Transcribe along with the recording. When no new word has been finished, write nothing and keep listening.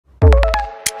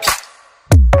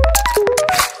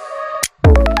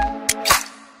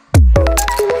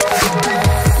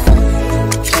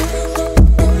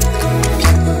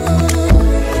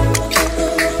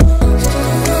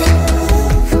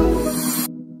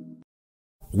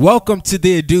Welcome to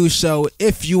the Adu Show.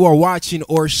 If you are watching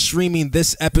or streaming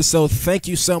this episode, thank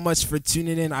you so much for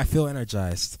tuning in. I feel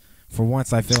energized. For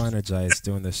once, I feel energized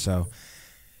doing this show.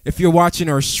 If you're watching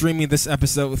or streaming this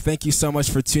episode, thank you so much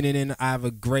for tuning in. I have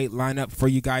a great lineup for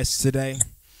you guys today.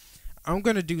 I'm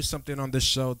going to do something on this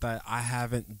show that I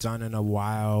haven't done in a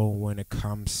while when it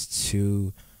comes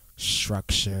to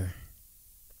structure.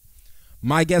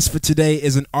 My guest for today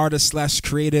is an artist slash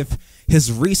creative.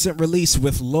 His recent release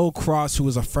with Lil Cross, who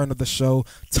is a friend of the show,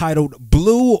 titled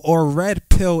Blue or Red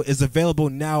Pill, is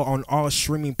available now on all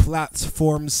streaming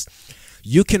platforms.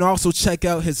 You can also check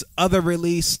out his other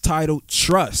release titled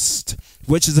Trust,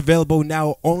 which is available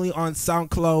now only on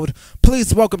SoundCloud.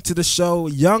 Please welcome to the show,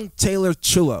 Young Taylor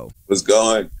Chulo. What's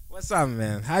going? What's up,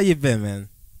 man? How you been, man?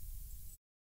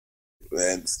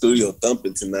 Man, studio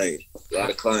thumping tonight. A lot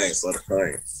of clients.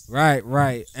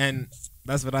 Right. And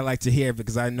that's what I like to hear,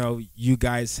 because I know you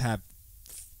guys have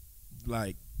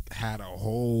had a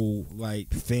whole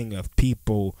thing of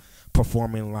people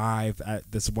performing live at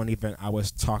this one event I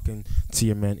was talking to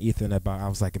your man Ethan about. I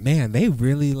was like, man, they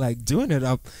really doing it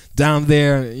up down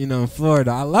there, in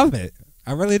Florida. I love it.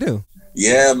 I really do.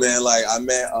 Yeah, man. I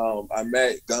met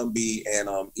Gumby and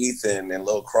Ethan and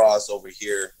Lil Cross over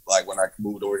here. When I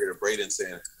moved over here to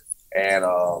Bradenton, and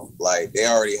they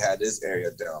already had this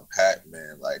area down pat,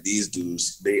 man. These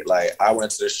dudes, I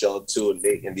went to the show too,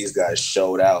 and these guys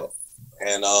showed out.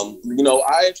 And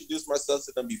I introduced myself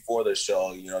to them before the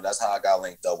show. That's how I got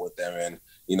linked up with them. And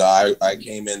I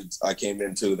came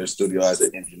into their studio as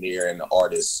an engineer and an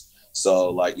artist.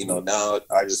 So now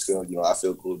I just feel I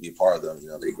feel cool to be part of them.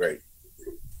 They're great.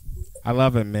 I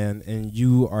love it, man. And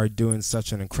you are doing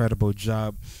such an incredible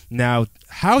job. Now,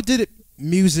 how did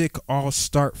music all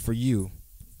start for you?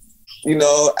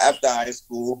 After high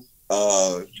school,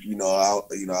 I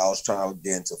was trying to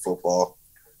get into football.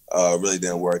 Really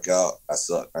didn't work out. I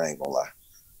suck. I ain't gonna lie.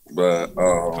 But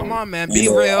come on, man, be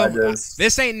real.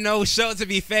 This ain't no show to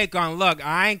be fake on. Look,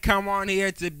 I ain't come on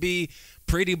here to be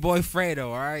pretty boy Fredo.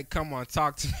 All right, come on,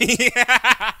 talk to me.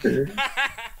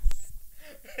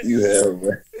 You have,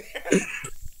 man.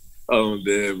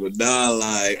 Dude, but now,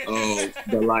 I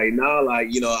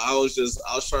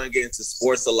was trying to get into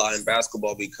sports a lot in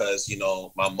basketball because,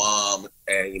 my mom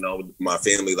and, my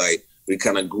family, we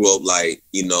kind of grew up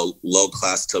low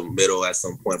class to middle at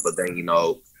some point, but then,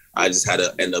 I just had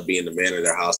to end up being the man of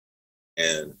their house.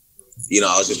 And,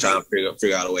 I was just trying to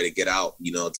figure out a way to get out,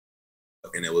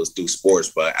 and it was through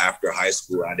sports. But after high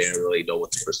school, I didn't really know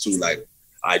what to pursue.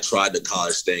 I tried the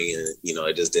college thing and,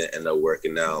 it just didn't end up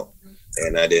working out.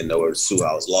 And I didn't know where to pursue.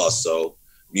 I was lost. So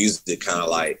music kind of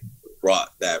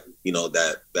brought that,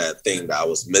 that thing that I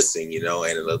was missing, and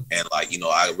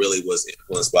I really was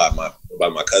influenced by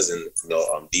my cousin,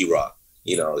 D-Rock.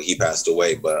 He passed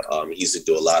away, but he used to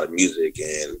do a lot of music,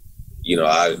 and,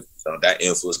 that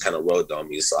influence kind of rode on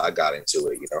me. So I got into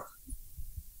it,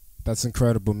 That's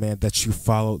incredible, man, that you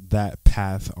followed that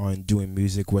path on doing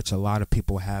music, which a lot of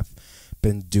people have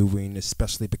been doing,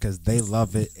 especially because they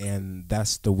love it, and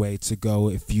that's the way to go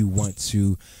if you want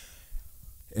to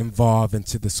involve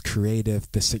into this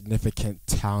creative, the significant,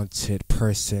 talented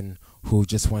person who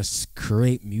just wants to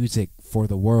create music for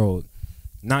the world,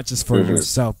 not just for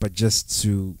yourself, but just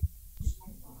to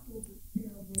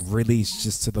release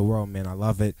just to the world, man. I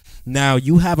love it. Now,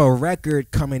 you have a record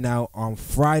coming out on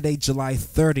Friday, July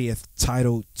 30th,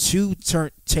 titled Two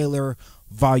Turnt Taylor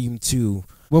Volume 2.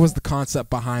 What was the concept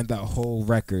behind that whole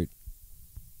record?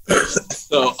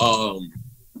 So,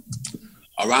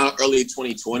 around early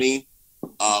 2020,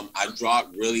 I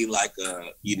dropped really an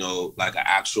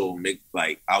actual mix,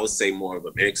 I would say more of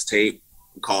a mixtape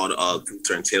called Two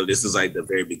Turnt Taylor. This is the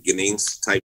very beginnings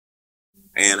type.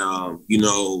 And,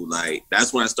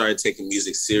 that's when I started taking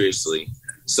music seriously.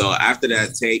 So after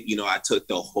that tape, I took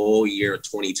the whole year of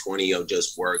 2020 of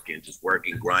just working,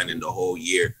 grinding the whole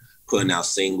year, putting out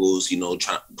singles,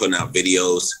 putting out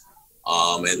videos.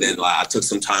 And then I took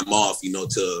some time off,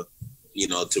 to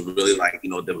really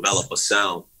develop a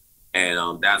sound.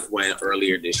 And that's when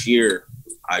earlier this year,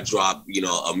 I dropped,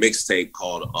 a mixtape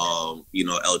called,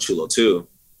 El Chulo 2.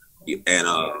 And,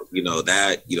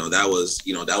 that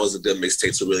was a good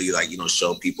mixtape to really,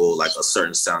 show people a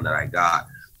certain sound that I got.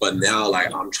 But now,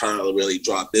 I'm trying to really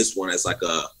drop this one as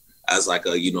a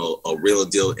real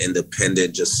deal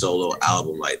independent, just solo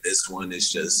album. This one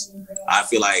is just, I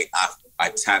feel like I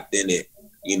tapped in it,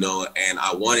 and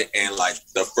I want it. And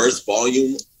the first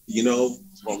volume,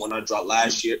 from when I dropped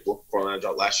last year,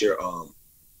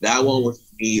 that one was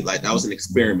me, that was an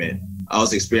experiment. I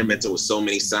was experimenting with so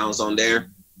many sounds on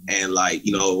there. And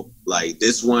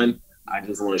this one, I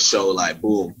just want to show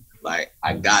boom,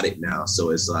 I got it now.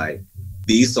 So it's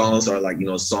these songs are like, you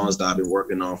know, songs that I've been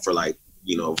working on for like,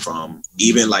 you know, from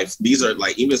even like, these are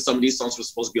like, even some of these songs were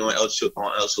supposed to be on El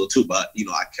Chill too, but, you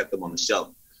know, I kept them on the shelf.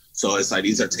 So it's like,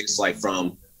 these are takes like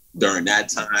from during that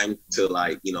time to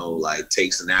like, you know, like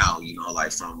takes now, you know,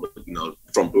 like from, you know,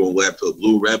 from Blue Red Pill.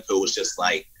 Blue Red Pill was just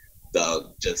like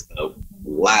the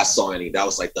last song. And that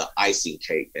was like the icing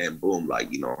cake, and boom,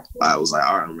 like, you know, I was like,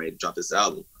 all right, I'm ready to drop this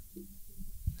album.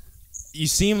 You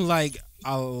seem like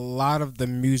a lot of the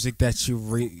music that you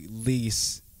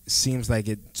release seems like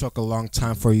it took a long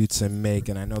time for you to make,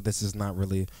 and I know this is not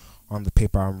really on the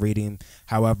paper I'm reading.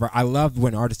 However, I love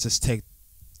when artists just take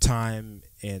time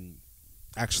and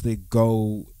actually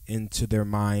go into their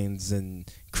minds and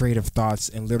creative thoughts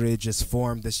and literally just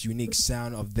form this unique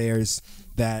sound of theirs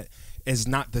that is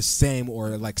not the same, or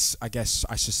like, I guess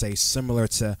I should say, similar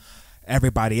to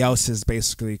everybody else's,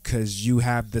 basically, because you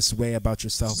have this way about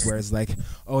yourself where it's like,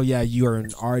 oh yeah, you are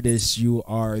an artist, you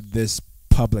are this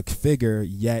public figure,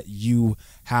 yet you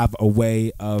have a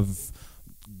way of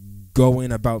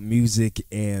going about music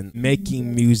and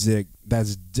making music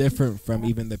that's different from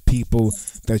even the people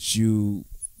that you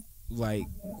like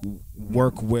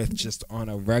work with just on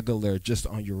a regular, just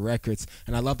on your records.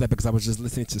 And I love that because I was just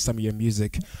listening to some of your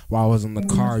music while I was in the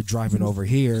car driving over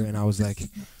here, and I was like,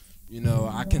 you know,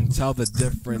 I can tell the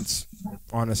difference,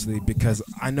 honestly, because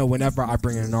I know whenever I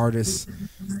bring in an artist,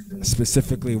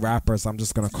 specifically rappers, I'm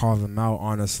just going to call them out,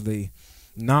 honestly.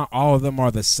 Not all of them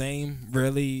are the same,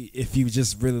 really, if you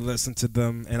just really listen to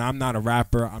them. And I'm not a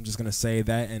rapper, I'm just going to say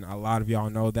that, and a lot of y'all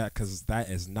know that because that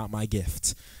is not my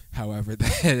gift. However,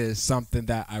 that is something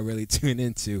that I really tune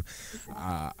into,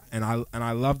 and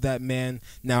I love that, man.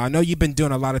 Now, I know you've been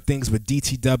doing a lot of things with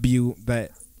DTW,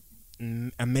 that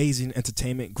amazing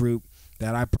entertainment group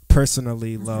that I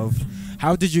personally love.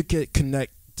 How did you get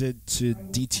connected to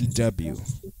DTW?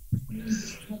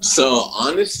 So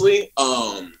honestly,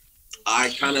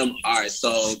 I kind of, all right,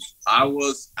 so I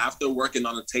was, after working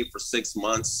on the tape for 6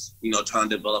 months, you know, trying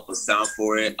to develop a sound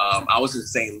for it. I was in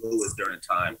St. Louis during the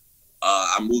time.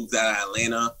 I moved out of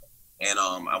Atlanta, and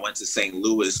I went to St.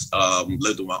 Louis,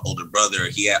 lived with my older brother.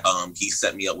 He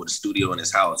set me up with a studio in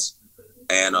his house.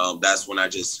 And that's when I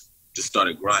just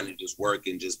started grinding, just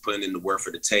working, just putting in the work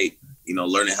for the tape, you know,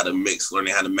 learning how to mix,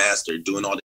 learning how to master, doing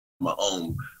all that on my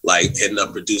own, like hitting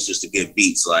up producers to get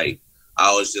beats. Like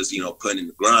I was just, you know, putting in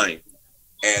the grind.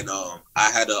 And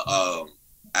I had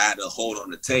to hold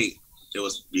on the tape. It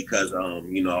was because,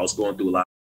 you know, I was going through a lot.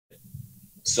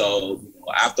 So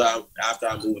after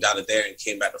I moved out of there and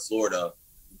came back to Florida,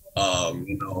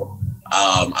 you know,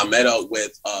 I met up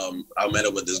with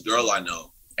this girl I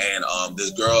know, and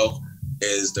this girl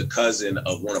is the cousin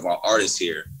of one of our artists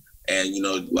here. And, you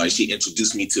know, like she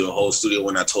introduced me to a whole studio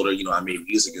when I told her, you know, I made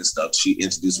music and stuff. She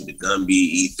introduced me to Gumby,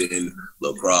 Ethan,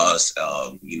 Lacrosse,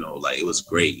 you know, like it was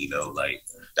great, you know, like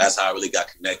that's how I really got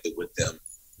connected with them.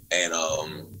 And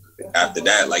after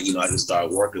that, like, you know, I just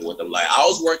started working with them. Like I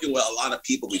was working with a lot of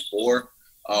people before,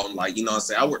 like, you know what I'm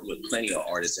saying? I worked with plenty of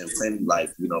artists and plenty,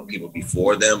 like, you know, people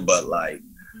before them. But like,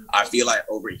 I feel like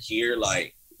over here,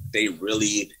 like they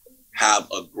really have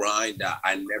a grind that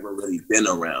I never really been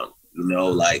around, you know,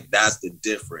 like that's the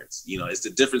difference. You know, it's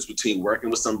the difference between working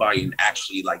with somebody and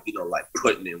actually, like, you know, like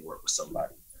putting in work with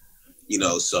somebody, you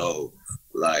know. So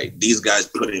like these guys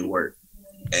put in work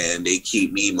and they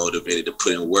keep me motivated to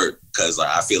put in work because like,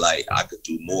 I feel like I could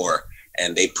do more,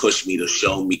 and they push me to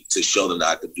show them that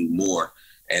I could do more.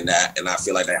 And I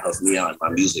feel like that helps me out in my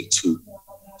music too.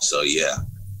 So yeah,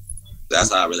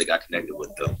 that's how I really got connected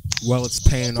with them. Well, it's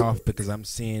paying off because I'm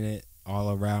seeing it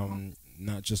all around,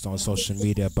 not just on social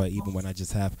media, but even when I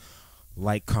just have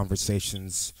light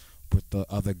conversations with the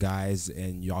other guys,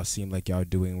 and y'all seem like y'all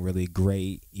doing really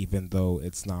great, even though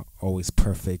it's not always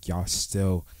perfect. Y'all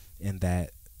still in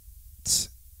that,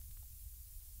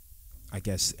 I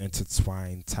guess,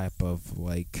 intertwined type of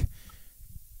like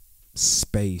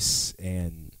space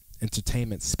and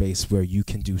entertainment space where you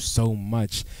can do so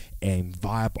much and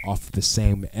vibe off the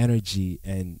same energy.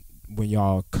 And when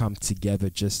y'all come together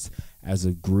just as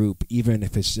a group, even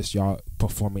if it's just y'all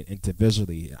performing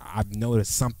individually, I've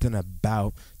noticed something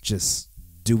about just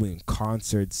doing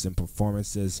concerts and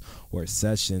performances or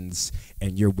sessions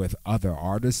and you're with other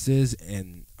artists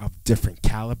and of different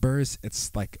calibers.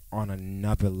 It's like on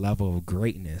another level of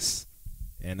greatness.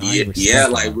 And yeah,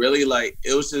 like really, like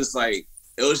it was just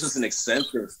an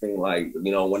acceptance thing. Like,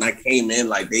 you know, when I came in,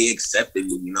 like they accepted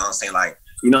me, you know what I'm saying? Like,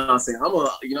 you know what I'm saying?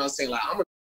 I'm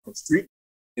a street.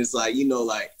 It's like, you know,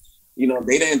 like, you know,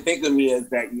 they didn't think of me as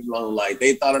that, you know, like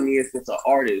they thought of me as just an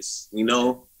artist, you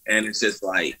know? And it's just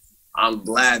like, I'm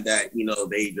glad that, you know,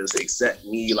 they just accept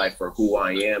me like for who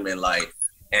I am. And like,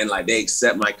 and like they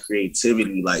accept my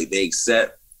creativity, like they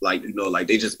accept, like, you know, like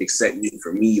they just accept me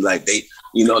for me. Like they,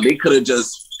 you know, they could have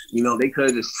just, you know, they could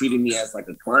have just treated me as like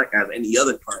a client, as any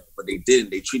other client, but they didn't.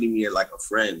 They treated me like a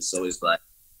friend. So it's like,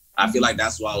 I feel like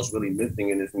that's what I was really missing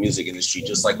in this music industry,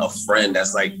 just like a friend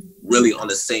that's like really on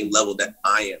the same level that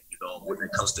I am, you know, when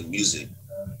it comes to music.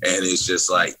 And it's just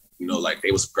like, you know, like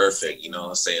they was perfect, you know what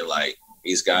I'm saying? Like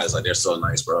these guys, like they're so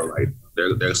nice, bro. Like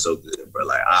they're so good, bro.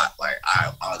 Like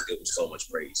I'll give them so much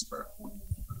praise, bro.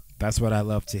 That's what I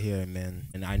love to hear, man.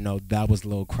 And I know that was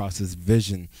Lil Cross's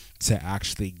vision, to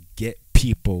actually get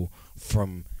people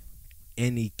from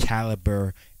any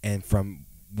caliber and from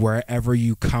wherever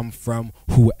you come from,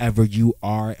 whoever you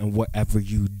are and whatever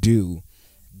you do.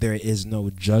 There is no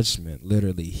judgment.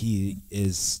 Literally, he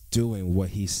is doing what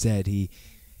he said he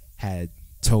had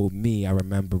told me. I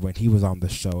remember when he was on the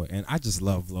show, and I just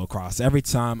love Lil Cross. Every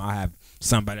time I have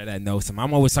somebody that knows him,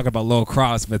 I'm always talking about Lil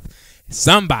Cross with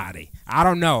somebody. I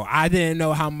don't know. I didn't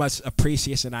know how much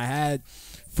appreciation I had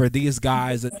for these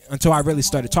guys until I really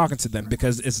started talking to them,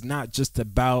 because it's not just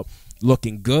about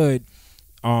looking good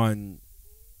on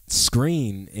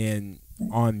screen and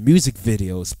on music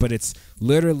videos, but it's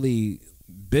literally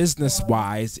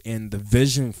business-wise, and the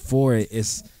vision for it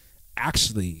is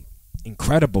actually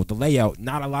incredible. The layout,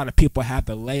 not a lot of people have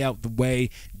the layout the way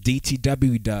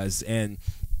DTW does, and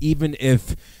even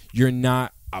if you're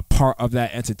not a part of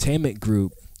that entertainment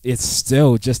group, it's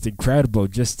still just incredible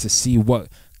just to see what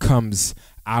comes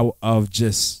out of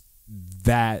just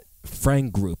that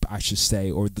friend group, I should say,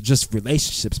 or just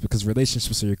relationships, because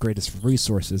relationships are your greatest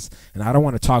resources. And I don't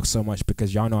want to talk so much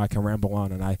because y'all know I can ramble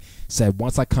on, and I said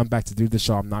once I come back to do the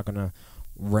show, I'm not gonna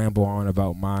ramble on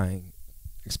about my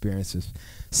experiences.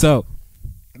 So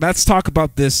let's talk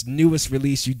about this newest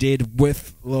release you did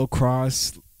with Lil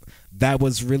Cross that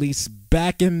was released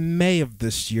back in May of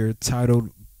this year, titled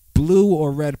Blue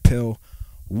or Red Pill.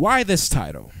 Why this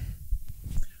title?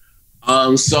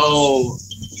 So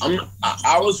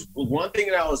I was, one thing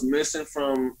that I was missing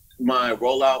from my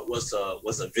rollout was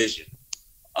a vision.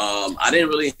 I didn't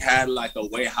really have like a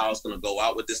way how I was gonna go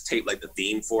out with this tape, like the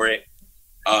theme for it.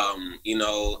 You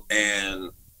know,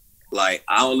 and like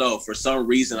I don't know, for some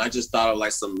reason I just thought of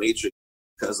like some Matrix,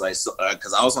 because I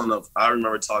was I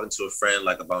remember talking to a friend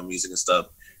like about music and stuff,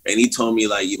 and he told me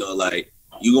like, you know, like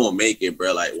you gonna make it,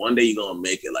 bro. Like one day you gonna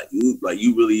make it. Like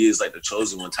you really is like the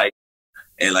chosen one type.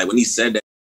 And like when he said that,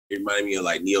 it reminded me of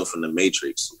like Neo from the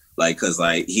Matrix. Like, cause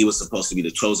like he was supposed to be the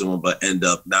chosen one, but end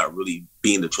up not really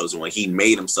being the chosen one. He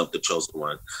made himself the chosen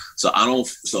one. So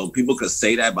people could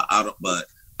say that, but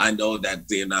I know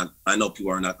that I know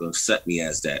people are not going to accept me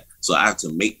as that. So I have to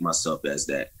make myself as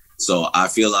that. So I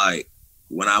feel like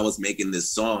when I was making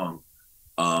this song,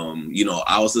 you know,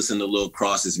 I was listening to Lil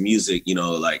Cross's music, you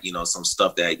know, like, you know, some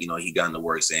stuff that, you know, he got in the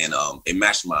works, and it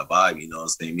matched my vibe, you know what I'm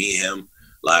saying? Me and him,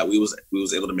 like we was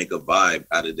able to make a vibe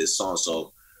out of this song.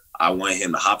 So I wanted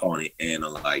him to hop on it, and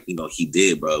like, you know, he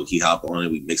did, bro. He hopped on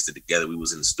it. We mixed it together. We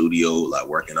was in the studio, like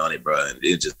working on it, bro. And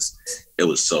it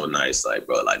was so nice. Like,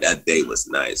 bro, like that day was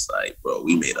nice. Like, bro,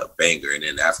 we made a banger. And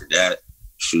then after that,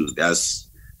 shoot, that's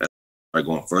like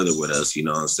going further with us, you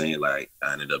know what I'm saying? Like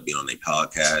I ended up being on their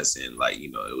podcast, and like,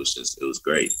 you know, it was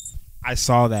great. I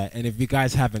saw that, and if you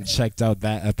guys haven't checked out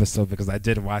that episode, because I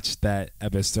did watch that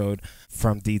episode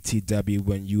from DTW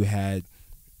when you had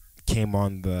came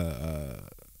on the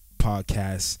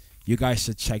podcast, you guys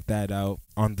should check that out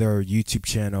on their YouTube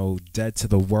channel, Dead to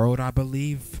the World, I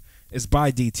believe. It's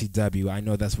by DTW. I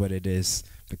know that's what it is,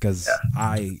 because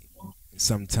I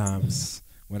sometimes,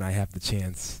 when I have the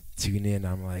chance, tune in.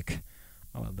 I'm like,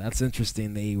 oh, that's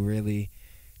interesting. They really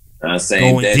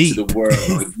saying Dead deep. To the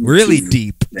World. Really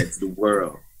deep. Dead to the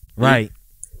World. Right.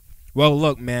 Well,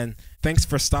 look, man, thanks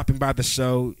for stopping by the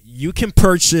show. You can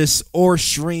purchase or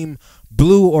stream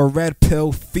Blue or Red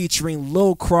Pill featuring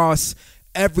Lil Cross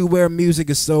everywhere music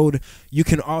is sold. You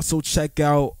can also check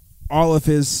out all of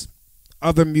his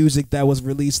other music that was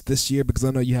released this year, because I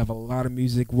know you have a lot of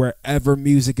music wherever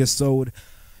music is sold.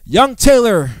 Young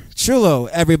Taylor Chulo,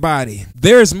 everybody.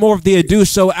 There's more of the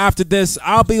Adu Show after this.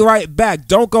 I'll be right back.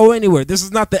 Don't go anywhere. This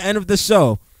is not the end of the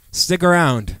show. Stick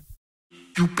around.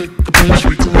 You pick the place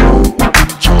we can roll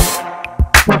and jump.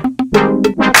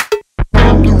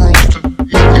 And the roaster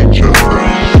in each other.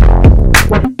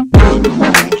 And the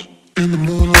rose in the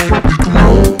moonlight we can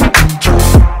roll and jump.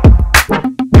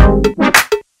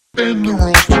 And the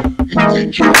roaster in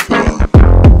each other.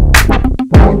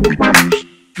 What we choose,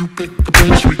 you pick the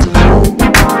place we can roll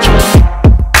and jump.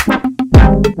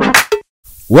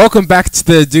 Welcome back to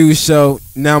the Adu Show.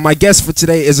 Now, my guest for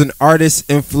today is an artist,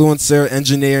 influencer,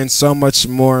 engineer, and so much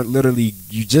more. Literally,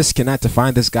 you just cannot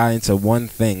define this guy into one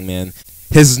thing, man.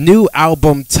 His new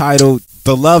album titled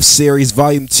The Love Series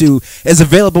Volume 2 is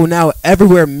available now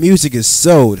everywhere music is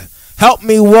sold. Help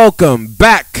me welcome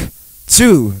back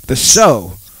to the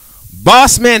show,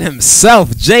 boss man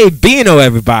himself, Jay Bino,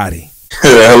 everybody.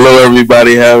 Hello,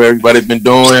 everybody. How everybody been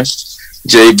doing?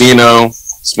 Jay Bino.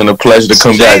 It's been a pleasure to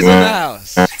come back, man. In the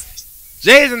house.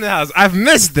 Jay's in the house. I've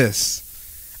missed this.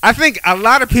 I think a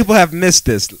lot of people have missed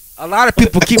this. A lot of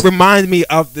people keep reminding me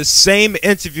of the same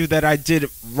interview that I did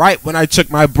right when I took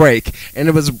my break, and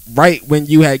it was right when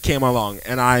you had came along,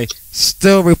 and I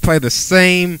still replay the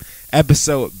same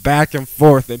episode back and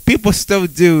forth, and people still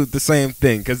do the same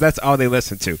thing because that's all they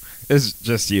listen to. It's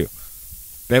just you.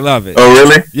 They love it. Oh,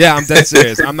 really? Yeah, I'm dead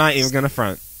serious. I'm not even gonna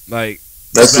front. Like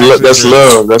that's love.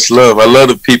 That's love. I love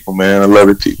the people, man. I love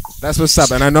the people. That's what's up,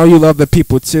 and I know you love the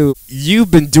people too. You've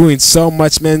been doing so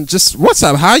much, man. Just what's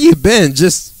up? How you been?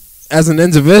 Just as an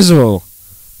individual.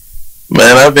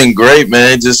 Man, I've been great,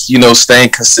 man. Just staying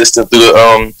consistent through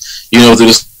the through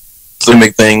the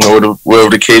pandemic thing or whatever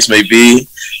the case may be.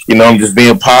 I'm just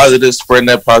being positive, spreading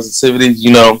that positivity.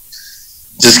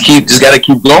 Just gotta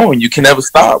keep going. You can never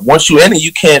stop. Once you in it,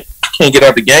 you can't get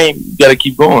out the game. You gotta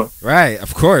keep going. Right,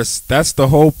 of course. That's the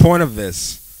whole point of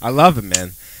this. I love it,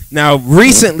 man. Now,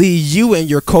 recently, you and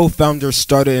your co-founder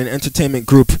started an entertainment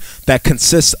group that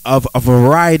consists of a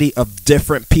variety of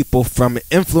different people, from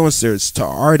influencers to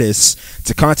artists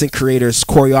to content creators,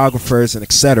 choreographers, and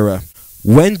etc.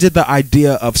 When did the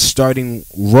idea of starting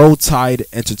Roll Tide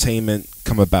Entertainment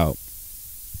come about?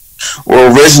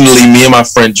 Well, originally, me and my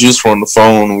friend Juice were on the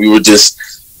phone. We were just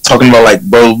talking about, like,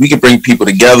 bro, we could bring people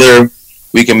together.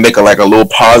 We can make a little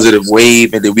positive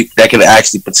wave, and then that could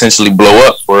actually potentially blow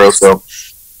up for us. So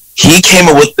he came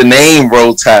up with the name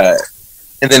Roll Tide,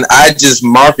 and then I just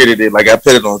marketed it. Like, I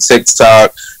put it on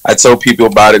TikTok. I told people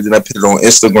about it. Then I put it on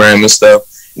Instagram and stuff.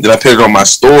 And then I put it on my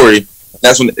story.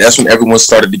 That's when everyone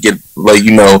started to get,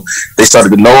 they started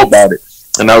to know about it.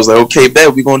 And I was like, okay,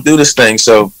 bet, we're going to do this thing.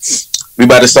 So we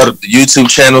about to start a YouTube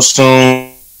channel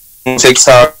soon,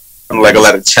 TikTok, like a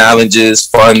lot of challenges,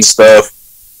 fun stuff,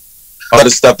 all the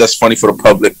stuff that's funny for the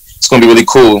public. It's going to be really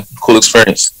cool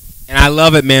experience. And I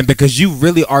love it, man, because you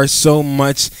really are so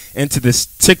much into this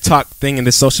TikTok thing and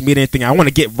this social media thing. I want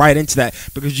to get right into that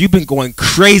because you've been going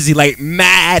crazy, like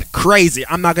mad crazy.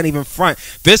 I'm not going to even front.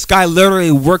 This guy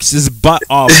literally works his butt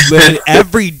off literally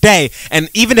every day. And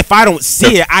even if I don't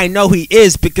see it, I know he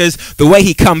is because the way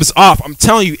he comes off. I'm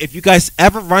telling you, if you guys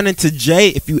ever run into Jay,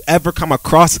 if you ever come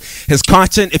across his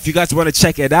content, if you guys want to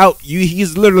check it out,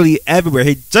 he's literally everywhere.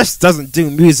 He just doesn't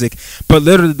do music, but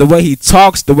literally the way he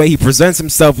talks, the way he presents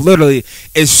himself, literally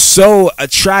is so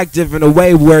attractive in a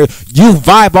way where you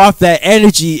vibe off that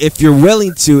energy if you're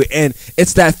willing to. And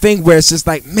it's that thing where it's just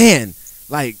like, man,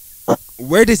 like,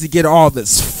 where does he get all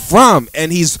this from?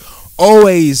 And he's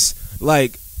always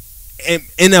like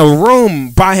in a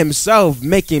room by himself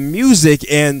making music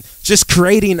and just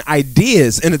creating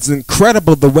ideas. And it's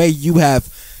incredible the way you have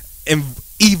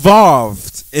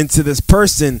evolved into this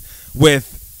person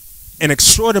with an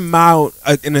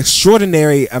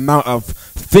extraordinary amount of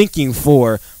thinking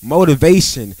for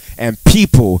motivation and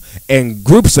people and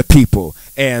groups of people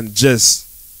and just,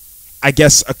 I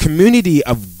guess, a community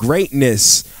of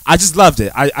greatness. I just loved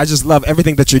it. I just love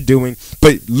everything that you're doing.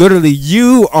 But literally,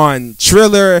 you on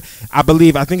Triller, I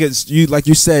think it's you, like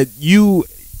you said, you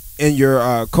and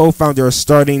your co-founder are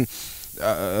starting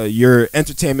your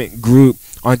entertainment group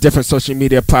on different social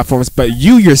media platforms, but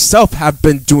you yourself have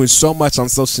been doing so much on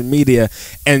social media.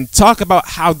 And talk about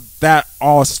how that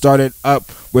all started up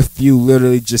with you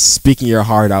literally just speaking your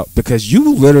heart out, because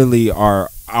you literally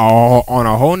are all on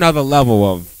a whole nother level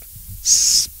of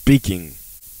speaking.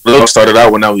 I started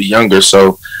out when I was younger,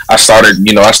 so I started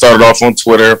off on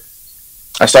Twitter.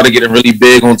 I started getting really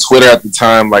big on Twitter at the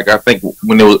time. Like, I think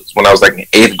when I was like in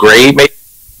 8th grade, maybe,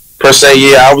 per se.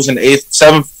 Yeah, I was in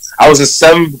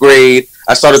 7th grade.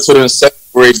 I started Twitter in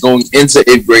 7th grade, going into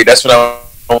 8th grade. That's when I was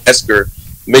on Tasker,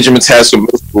 Benjamin Tasker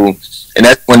Middle School. And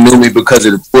that's when knew me because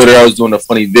of the Twitter. I was doing the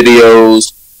funny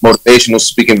videos, motivational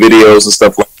speaking videos and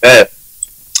stuff like that.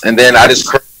 And then I just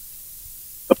created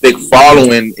a big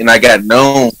following and I got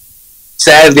known.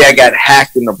 Sadly, I got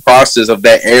hacked in the process of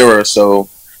that era. So,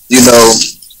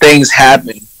 things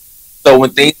happen. So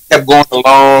when things kept going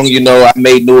along, I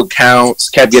made new accounts,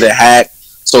 kept getting hacked.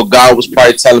 So God was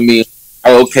probably telling me,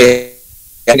 oh, okay,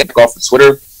 I got to go off of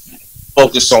Twitter,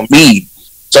 focus on me.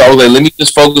 So I was like, let me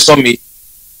just focus on me.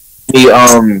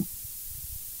 Let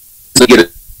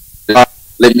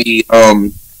me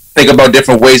think about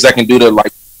different ways I can do to,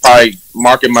 like, probably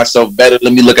market myself better.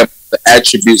 Let me look at the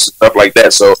attributes and stuff like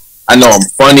that. So I know I'm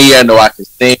funny. I know I can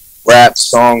sing, rap,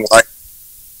 song, like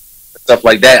stuff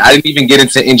like that. I didn't even get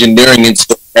into engineering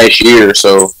until last year,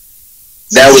 so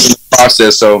that was in the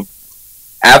process. So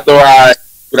after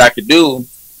what I could do,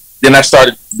 then I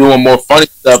started doing more funny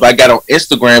stuff. I got on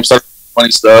Instagram, started doing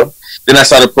funny stuff. Then I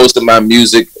started posting my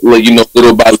music,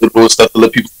 little by little stuff to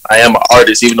let people know I am an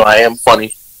artist, even though I am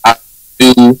funny. I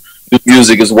do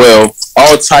music as well.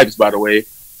 All types, by the way.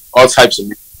 All types of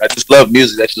music. I just love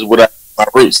music. That's just my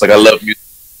roots. Like, I love music.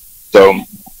 So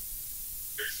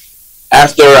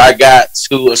after I got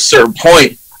to a certain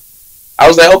point, I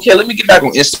was like, okay, let me get back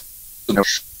on Instagram.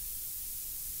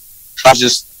 I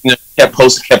just kept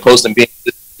posting, being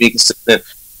consistent.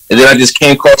 And then I just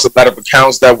came across a lot of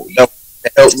accounts that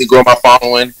helped me grow my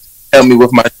following, helped me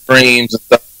with my streams and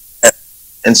stuff.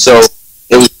 And so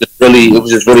it was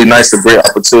just really nice, a great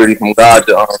opportunity from God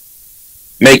to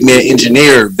make me an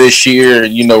engineer this year.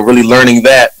 Really learning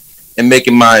that and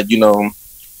making my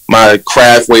my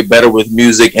craft way better with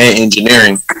music and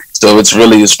engineering. So it's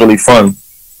really fun.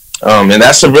 And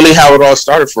that's really how it all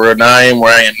started for. Now I am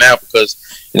where I am now because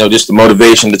just the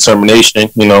motivation, determination.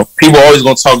 People are always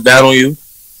gonna talk down on you.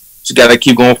 You gotta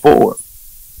keep going forward.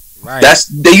 Right.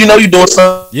 You're doing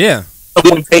something. Yeah.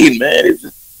 Getting paid, man.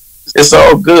 It's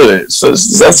all good. So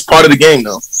that's part of the game,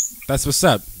 though. That's what's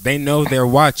up. They know they're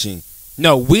watching.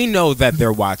 No, we know that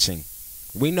they're watching.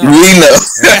 We know.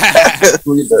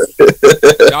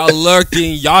 Y'all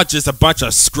lurking. Y'all just a bunch of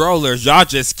scrollers. Y'all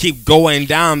just keep going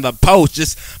down the post.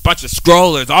 Just a bunch of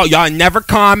scrollers. Oh, y'all never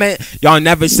comment. Y'all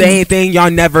never say anything.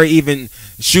 Y'all never even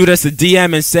shoot us a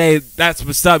DM and say that's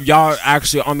what's up. Y'all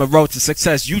actually on the road to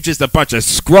success. You just a bunch of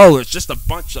scrollers.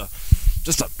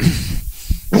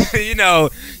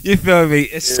 You feel me?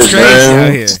 It's crazy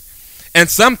out here. And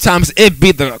sometimes it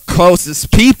be the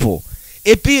closest people.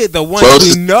 It be the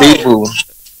ones we know. People.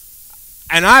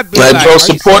 And I be like, bro,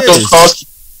 support don't cost a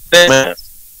thing, man.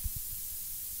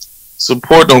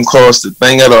 Support don't cost a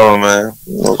thing at all, man.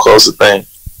 It don't cost a thing.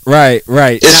 Right.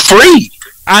 It's free.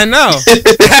 I know.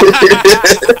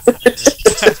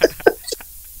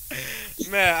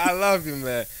 Man, I love you,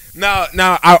 man. Now,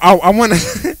 I want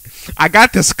to. I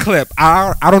got this clip.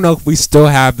 I don't know if we still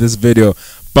have this video,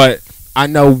 but I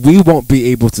know we won't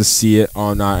be able to see it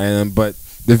on our end, but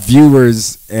the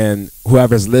viewers and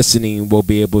whoever's listening will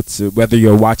be able to, whether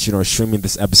you're watching or streaming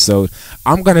this episode.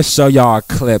 I'm going to show y'all a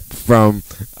clip from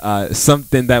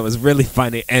something that was really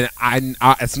funny, and I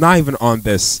it's not even on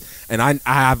this, and I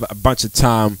have a bunch of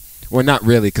time. Well, not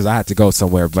really, because I had to go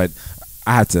somewhere, but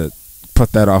I had to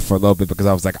put that off for a little bit because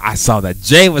I was like, I saw that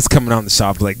Jay was coming on the show. I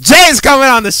was like, Jay's coming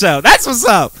on the show. That's what's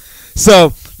up.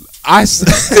 So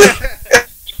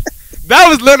that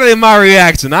was literally my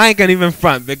reaction. I ain't gonna even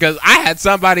front because I had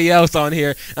somebody else on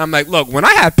here. And I'm like, look, when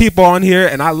I have people on here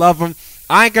and I love them,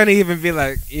 I ain't gonna even be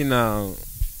like, I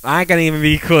ain't gonna even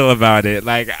be cool about it.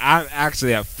 Like, I'm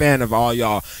actually a fan of all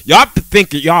y'all. Y'all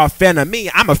think y'all a fan of me.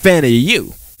 I'm a fan of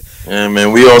you. Yeah,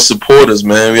 man, we all supporters,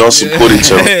 man. We all support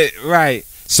each other. Right.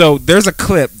 So there's a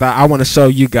clip that I want to show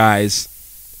you guys,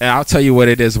 and I'll tell you what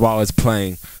it is while it's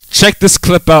playing. Check this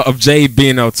clip out of Jay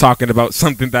Bino talking about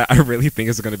something that I really think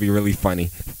is going to be really funny.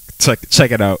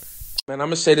 Check it out. Man, I'm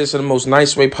going to say this in the most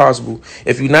nice way possible.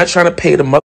 If you're not trying to pay the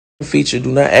motherfucking feature,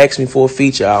 do not ask me for a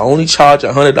feature. I only charge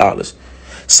 $100.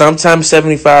 Sometimes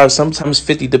 $75, sometimes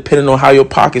 $50, depending on how your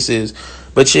pockets is.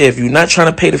 But yeah, if you're not trying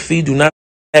to pay the fee, do not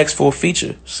ask for a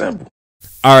feature. Simple.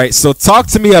 All right, so talk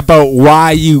to me about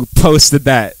why you posted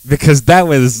that, because that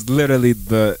was literally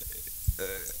the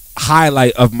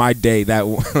highlight of my day that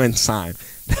one time.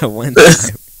 So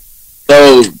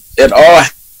it all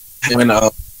when I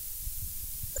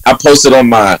posted on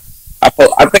my, I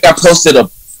think I posted a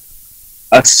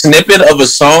snippet of a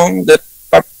song that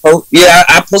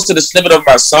I posted a snippet of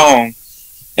my song,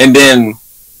 and then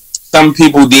some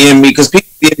people DM me because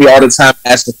people DM me all the time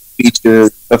asking for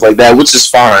features, stuff like that, which is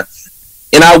fine.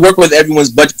 And I work with everyone's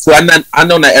budget, so I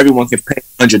know not everyone can pay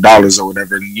 $100 or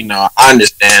whatever. I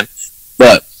understand,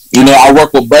 but I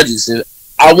work with budgets.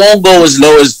 I won't go as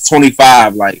low as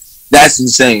 25. Like, that's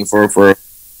insane for.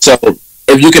 So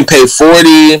if you can pay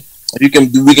 40, we can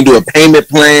do a payment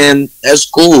plan. That's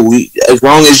cool. As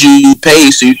long as you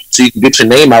pay, so you can get your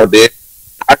name out there.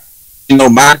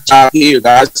 My job here,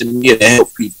 guys, to me to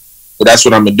help people. So that's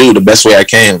what I'm gonna do the best way I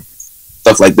can.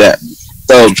 Stuff like that.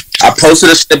 So I posted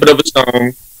a snippet of a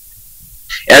song.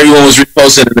 Everyone was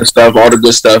reposting it and stuff, all the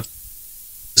good stuff.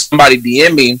 Somebody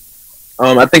DM me.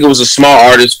 I think it was a small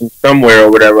artist from somewhere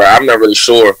or whatever. I'm not really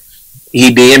sure.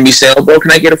 He DM'd me saying, "Oh, bro,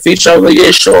 can I get a feature?" I was like,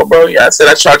 "Yeah, sure, bro." Yeah, I said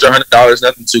I charge $100,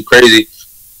 nothing too crazy.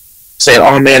 Saying,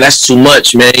 "Oh man, that's too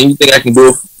much, man. You think I can do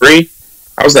it for free?"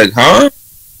 I was like, "Huh?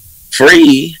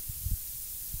 Free?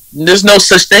 There's no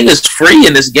such thing as free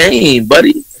in this game,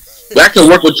 buddy. I can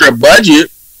work with your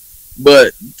budget,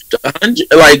 but 100,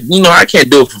 like I can't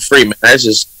do it for free, man. That's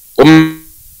just I'm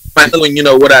doing.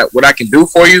 What I can do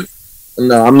for you.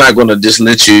 No, I'm not gonna just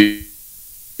let you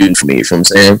do for me. You know what I'm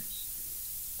saying?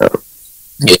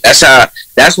 Yeah,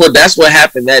 that's what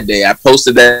happened that day. I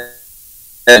posted that,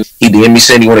 and he DM'd me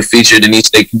saying he wanted to feature, and he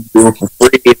said, "Can you do it for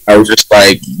free?" I was just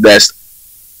like, "That's."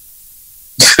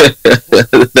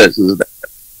 That's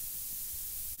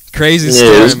Crazy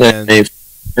story, man.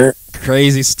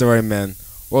 Crazy story, man.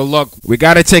 Well, look, we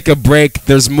got to take a break.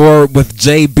 There's more with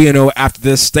Jay Bino after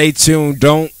this. Stay tuned.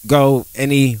 Don't go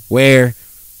anywhere.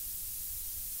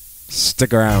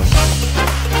 Stick around.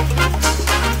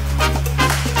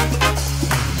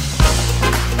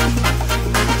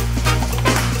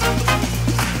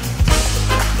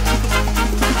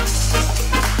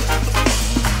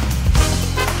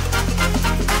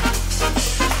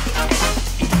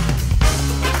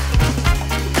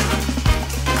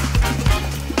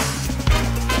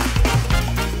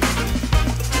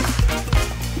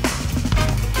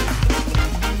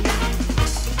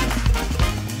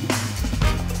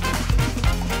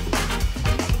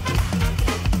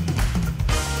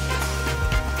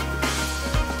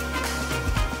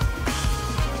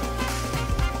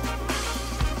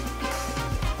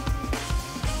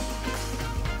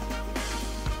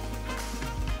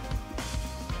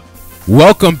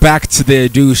 Welcome back to the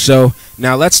Adu Show.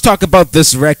 Now let's talk about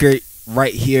this record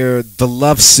right here, The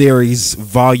Love Series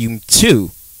Volume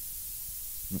 2,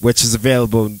 which is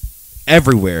available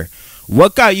everywhere.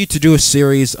 What got you to do a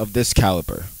series of this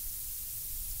caliber?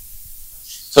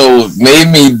 So it made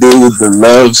me do the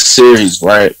Love Series,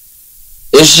 right?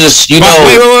 It's just, Wait,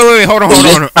 hold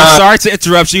on. I'm sorry to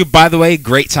interrupt you. By the way,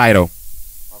 great title.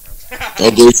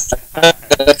 Okay.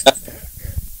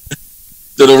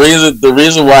 So the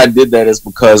reason why I did that is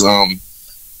because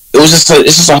it's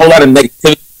just a whole lot of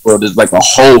negativity. There's like a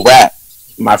whole rap.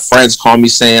 My friends call me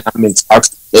saying I'm in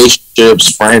toxic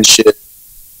relationships, friendship,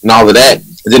 and all of that.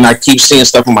 And then I keep seeing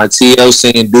stuff on my TL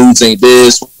saying dudes ain't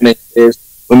this, women ain't this,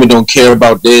 women don't care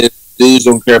about this, dudes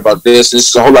don't care about this.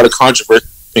 It's a whole lot of controversy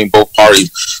between both parties.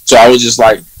 So I was just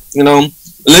like,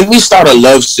 let me start a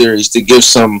love series to give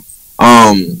some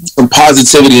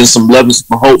positivity and some love and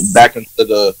some hope back into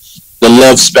the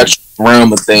love spectrum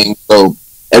realm of things, so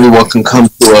everyone can come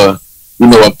to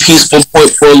a peaceful point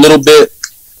for a little bit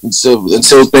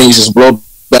until things just blow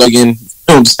back again. You know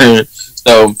what I'm saying?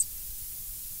 So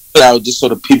just so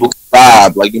the people can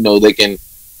vibe, like they can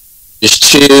just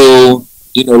chill,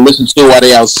 listen to it while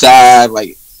they outside.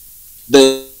 Like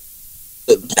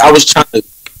I was trying to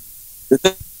the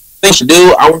thing to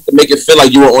do. I wanted to make it feel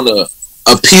like you were on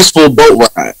a peaceful boat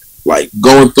ride. Like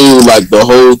going through like the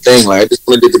whole thing, like I just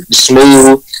wanted it to be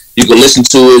smooth. You can listen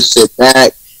to it, sit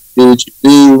back, do what you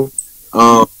do,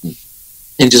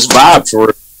 and just vibe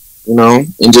for it,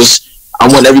 And just I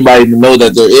want everybody to know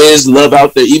that there is love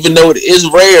out there, even though it is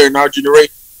rare in our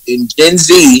generation. In Gen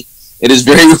Z, it is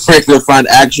very rare to find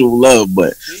actual love,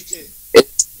 but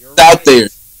it's out there. You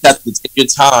have to take your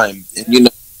time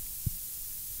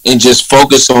and just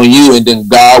focus on you, and then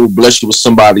God will bless you with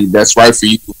somebody that's right for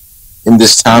you in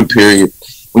this time period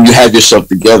when you have yourself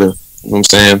together. You know what I'm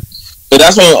saying? So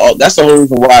that's the whole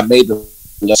reason why I made the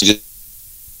just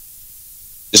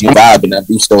vibe and I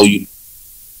do so you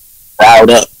riled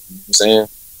up. You know what I'm saying?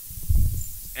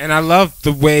 And I love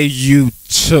the way you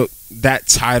took that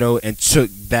title and took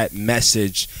that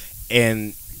message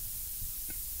and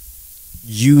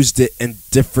used it in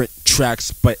different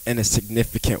tracks, but in a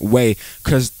significant way.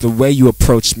 Because the way you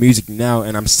approach music now,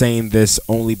 and I'm saying this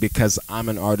only because I'm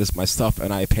an artist myself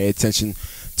and I pay attention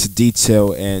to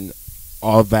detail and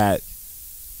all that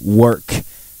work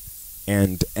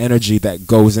and energy that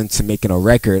goes into making a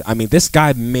record. I mean, this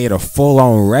guy made a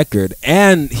full-on record,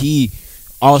 and he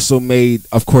also made,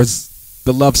 of course,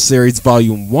 the Love Series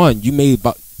Volume 1. You made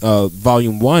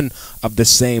Volume 1 of the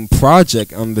same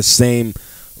project on the same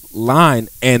line,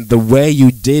 and the way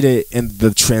you did it in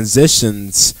the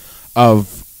transitions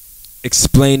of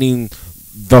explaining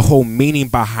the whole meaning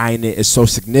behind it is so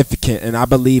significant, and I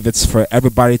believe it's for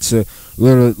everybody to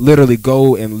literally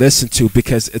go and listen to,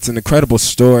 because it's an incredible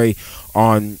story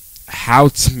on how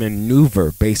to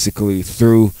maneuver basically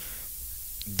through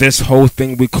this whole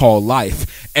thing we call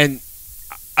life. And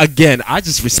again, I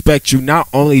just respect you, not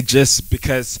only just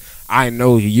because I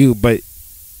know you, but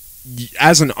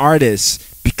as an artist,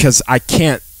 because I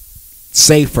can't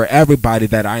say for everybody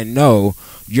that I know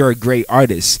you're a great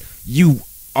artist. You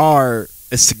are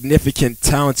a significant,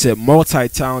 talented,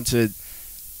 multi-talented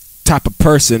type of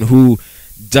person who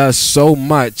does so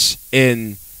much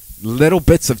in little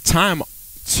bits of time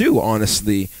too,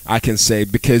 honestly, I can say,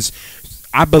 because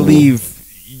I believe.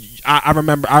 I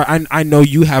remember. I know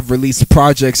you have released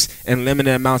projects in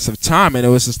limited amounts of time, and it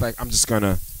was just like I'm just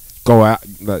gonna go out,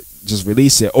 like, just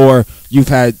release it. Or you've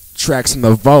had tracks in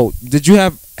the vault.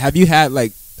 Have you had,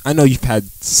 like, I know you've had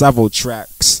several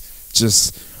tracks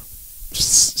just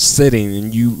sitting,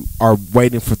 and you are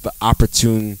waiting for the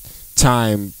opportune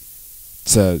time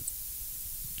to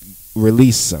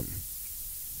release them.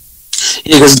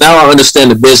 Yeah, because now I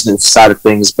understand the business side of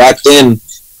things. Back then,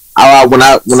 when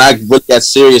I really got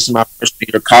serious in my first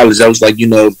year of college, I was like,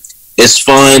 it's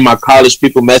fun. My college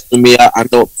people messed with me. I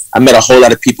know I met a whole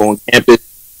lot of people on campus.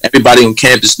 Everybody on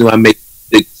campus knew I make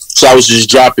music, so I was just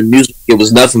dropping music. It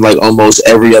was nothing like almost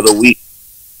every other week.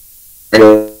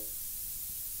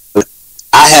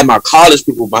 I had my college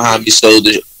people behind me, so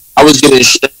I was getting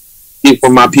shit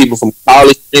from my people from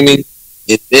college streaming,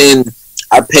 and then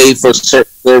I paid for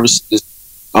certain services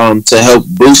to help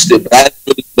boost it. But I didn't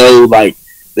really know like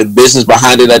the business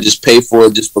behind it. I just paid for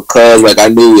it just because like I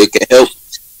knew it could help.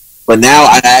 But now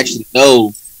I actually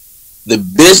know the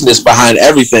business behind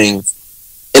everything,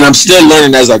 and I'm still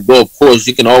learning as I go. Of course,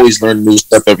 you can always learn new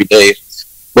stuff every day,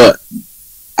 but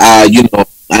I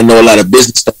know a lot of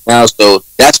business stuff now, so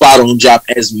that's why I don't drop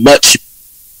as much.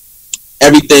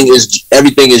 Everything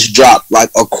is dropped like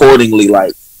accordingly.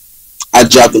 Like I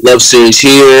drop the Love Series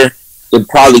here, then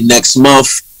probably next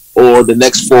month or the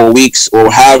next 4 weeks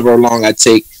or however long I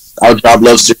take, I'll drop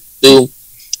Love Series 2,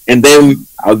 and then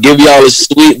I'll give y'all a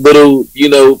sweet little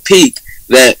peek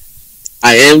that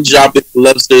I am dropping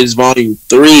Love Series Volume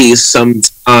 3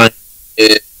 sometime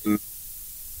in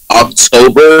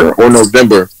October or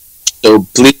November. So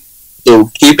please,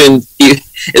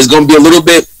 it's gonna be a little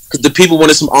bit because the people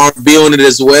wanted some R&B on it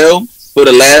as well. For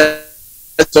the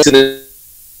last, and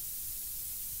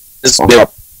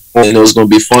it was gonna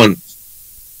be fun.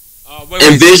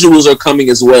 And visuals are coming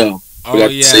as well. Oh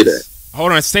yeah. Say that.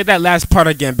 Hold on, say that last part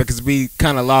again because we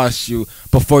kind of lost you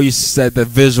before you said the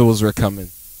visuals were coming.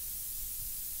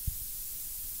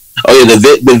 Oh yeah,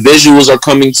 the visuals are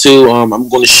coming too. I'm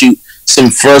going to shoot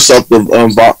some first up of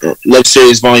Love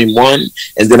Series Volume 1,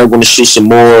 and then I'm going to shoot some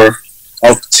more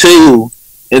of 2,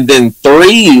 and then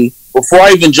 3. Before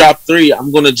I even drop 3,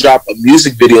 I'm going to drop a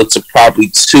music video to probably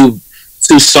two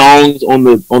songs on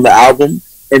the album,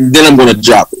 and then I'm going to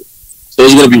drop it. So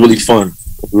it's going to be really fun.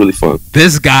 Really fun.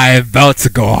 This guy is about to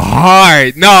go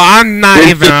hard. No, I'm not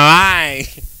even lying.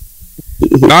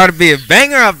 Ought to be a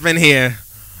banger up in here.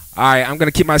 Alright, I'm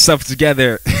gonna keep myself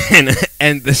together and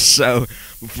end the show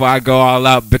before I go all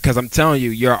out because I'm telling you,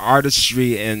 your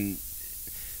artistry and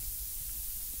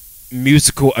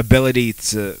musical ability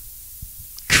to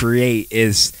create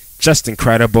is just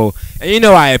incredible. And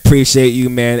I appreciate you,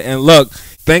 man. And look,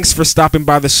 thanks for stopping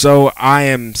by the show. I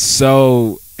am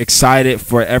so excited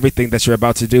for everything that you're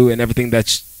about to do and everything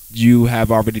that you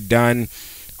have already done,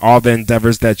 all the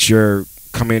endeavors that you're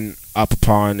coming up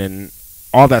upon and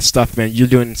all that stuff, man. You're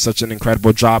doing such an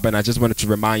incredible job, and I just wanted to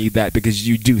remind you that because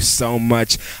you do so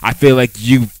much. I feel like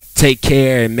you take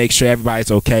care and make sure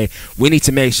everybody's okay. We need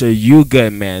to make sure you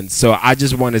good, man. So I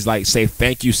just want to say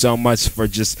thank you so much for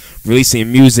just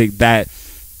releasing music that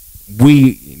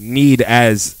we need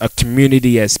as a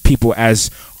community, as people, as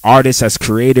artists, as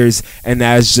creators, and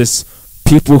as just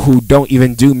people who don't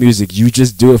even do music. You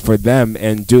just do it for them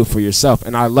and do it for yourself,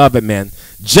 and I love it, man.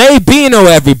 Jay Bino,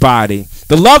 everybody.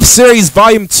 The Love Series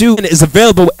Volume 2 is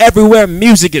available everywhere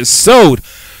music is sold.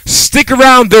 Stick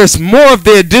around. There's more of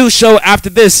the Ado Show after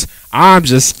this. I'm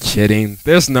just kidding.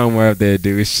 There's no more of the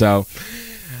Ado Show.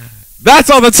 That's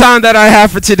all the time that I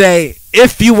have for today.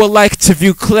 If you would like to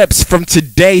view clips from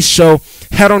today's show,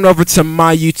 head on over to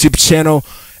my YouTube channel,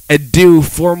 Ado,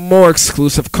 for more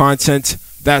exclusive content.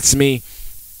 That's me.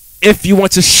 If you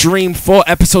want to stream full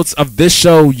episodes of this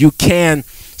show, you can,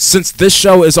 since this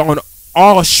show is on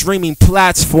all streaming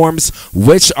platforms,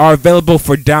 which are available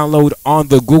for download on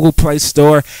the Google Play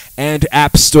Store and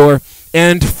App Store.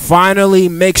 And finally,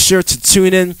 make sure to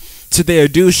tune in to the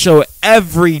Ado Show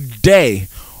every day,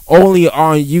 only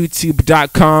on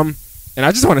YouTube.com. And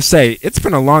I just want to say, it's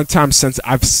been a long time since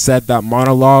I've said that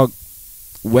monologue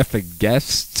with a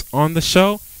guest on the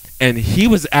show, and he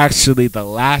was actually the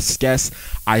last guest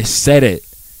I said it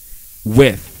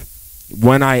with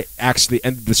when I actually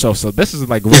ended the show. So this is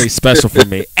really special for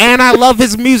me, and I love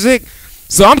his music,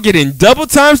 so I'm getting double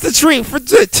times the treat for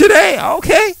today.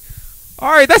 Okay,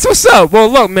 all right, that's what's up. Well,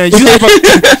 look, man, you have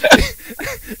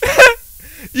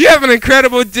you have an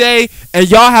incredible day, and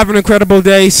y'all have an incredible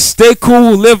day. Stay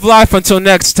cool, live life. Until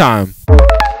next time.